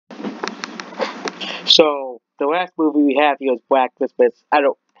So the last movie we have here is Black Christmas. I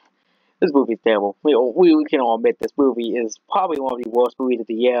don't. This movie's terrible. We can all admit this movie is probably one of the worst movies of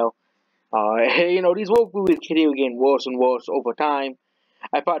the year. These woke movies continue getting worse and worse over time.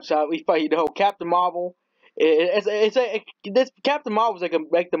 We thought, Captain Marvel. This Captain Marvel's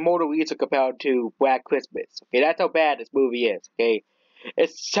like the Mona Lisa compared to Black Christmas. Okay, that's how bad this movie is. Okay,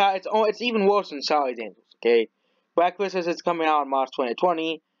 it's even worse than Charlie's Angels. Okay, Black Christmas is coming out in March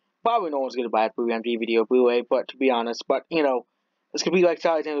 2020. Probably no one's gonna buy this movie on DVD or Blu-ray, but to be honest, it's gonna be like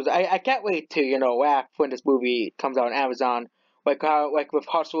Charlie's Angels. I can't wait to laugh when this movie comes out on Amazon. Like with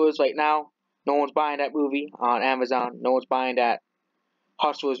Hustlers right now, no one's buying that movie on Amazon. No one's buying that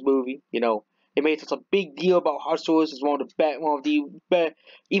Hustlers movie. They made such a big deal about Hustlers. It's one of the best,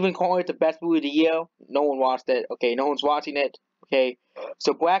 even calling it the best movie of the year. No one watched it. Okay, no one's watching it. Okay,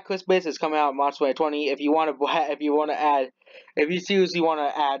 so Black Christmas is coming out in March 2020. If you seriously want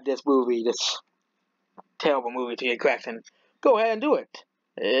to add this terrible movie to your collection, go ahead and do it.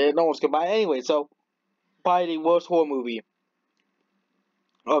 No one's gonna buy it anyway. So buy the worst horror movie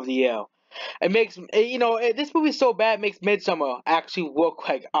of the year. It makes this movie so bad it makes Midsummer actually look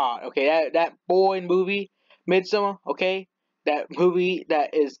like art. Okay, that boring movie, Midsummer. Okay, that movie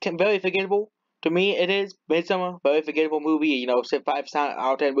that is very forgettable to me. It is Midsummer, very forgettable movie. Say 5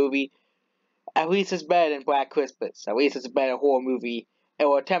 out of 10 movie. At least it's better than Black Christmas. At least it's a better horror movie. It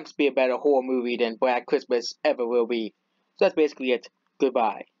will attempt to be a better horror movie than Black Christmas ever will be. So that's basically it.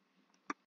 Goodbye.